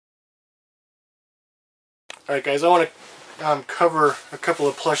Alright guys, I want to cover a couple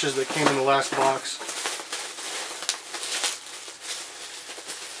of plushes that came in the last box.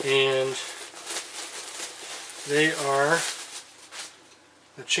 And they are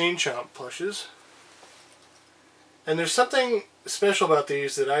the Chain Chomp plushes. And there's something special about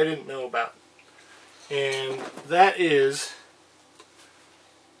these that I didn't know about. And that is,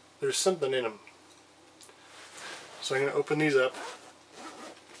 there's something in them. So I'm going to open these up.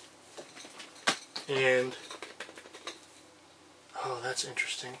 And, oh, that's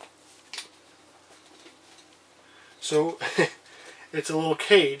interesting. So, it's a little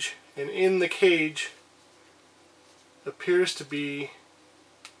cage, and in the cage appears to be,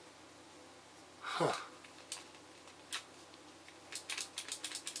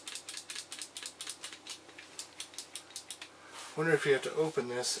 wonder if you have to open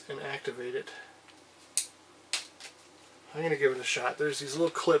this and activate it. I'm going to give it a shot. There's these little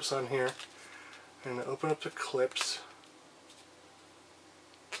clips on here. I'm going to open up the clips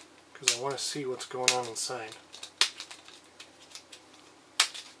because I want to see what's going on inside.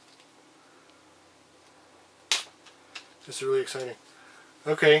 This is really exciting.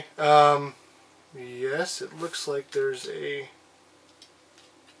 Okay, yes, it looks like there's a...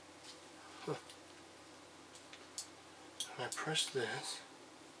 When I press this,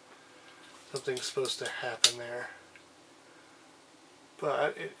 something's supposed to happen there.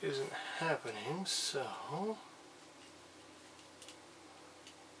 But it isn't happening, so...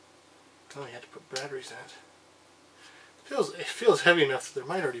 Oh, you have to put batteries in it. It feels heavy enough that there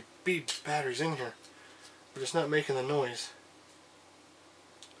might already be batteries in here, but it's not making the noise.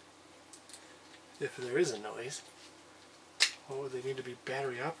 If there is a noise, what would they need to be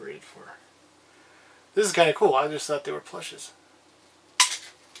battery operated for? This is kind of cool. I just thought they were plushes.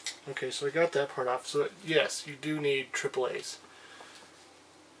 Okay, so I got that part off. So yes, you do need AAAs.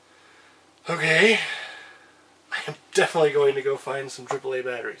 Okay, I am definitely going to go find some AAA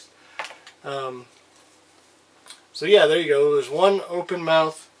batteries. So yeah, there you go. There's one open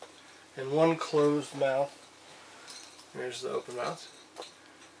mouth and one closed mouth. There's the open mouth,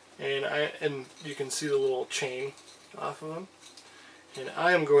 and you can see the little chain off of them. And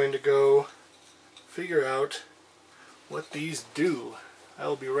I am going to go figure out what these do. I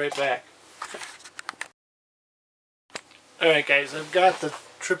will be right back. Alright guys, I've got the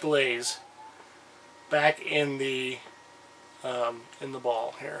AAAs back in the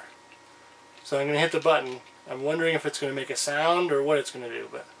ball here. So I'm going to hit the button. I'm wondering if it's going to make a sound or what it's going to do,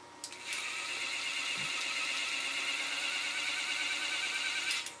 but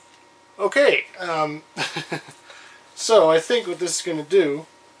okay. So I think what this is going to do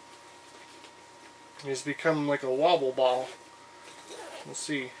is become like a wobble ball. Let's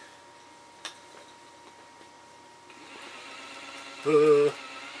see.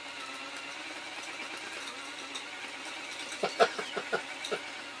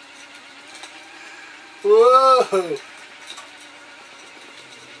 Whoa!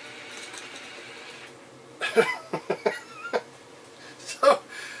 So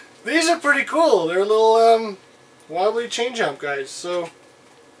these are pretty cool. They're little wobbly chain chomp guys. So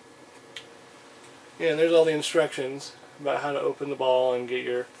yeah, there's all the instructions about how to open the ball and get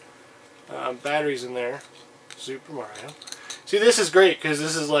your batteries in there. Super Mario. See, this is great because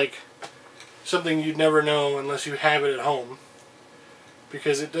this is like something you'd never know unless you have it at home.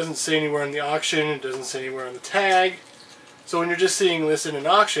 Because it doesn't say anywhere in the auction, it doesn't say anywhere on the tag. So when you're just seeing this in an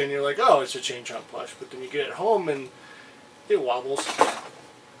auction, you're like, oh, it's a Chain Chomp plush. But then you get it home and it wobbles.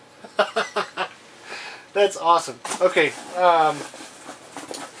 That's awesome. Okay,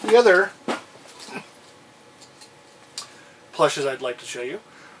 the other plushes I'd like to show you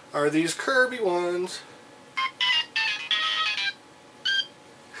are these Kirby ones.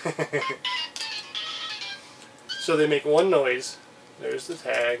 So they make one noise. There's the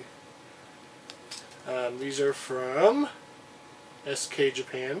tag. These are from SK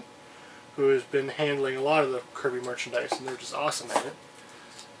Japan, who has been handling a lot of the Kirby merchandise, and they're just awesome at it.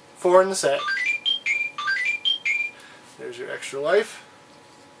 4 in the set. There's your extra life.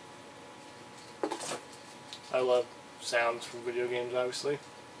 I love sounds from video games, obviously.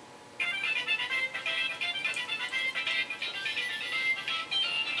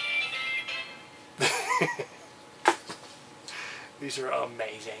 These are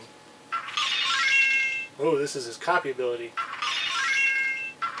amazing. Oh, this is his copy ability.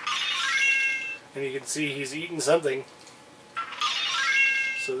 And you can see he's eating something.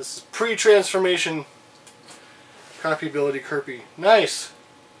 So this is pre-transformation copy ability Kirby. Nice!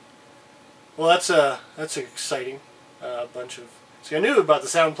 Well, that's exciting. Bunch of... See, I knew about the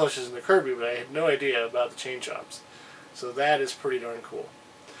sound plushes in the Kirby, but I had no idea about the Chain Chomps. So that is pretty darn cool.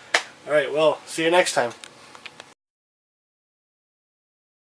 Alright, well, see you next time.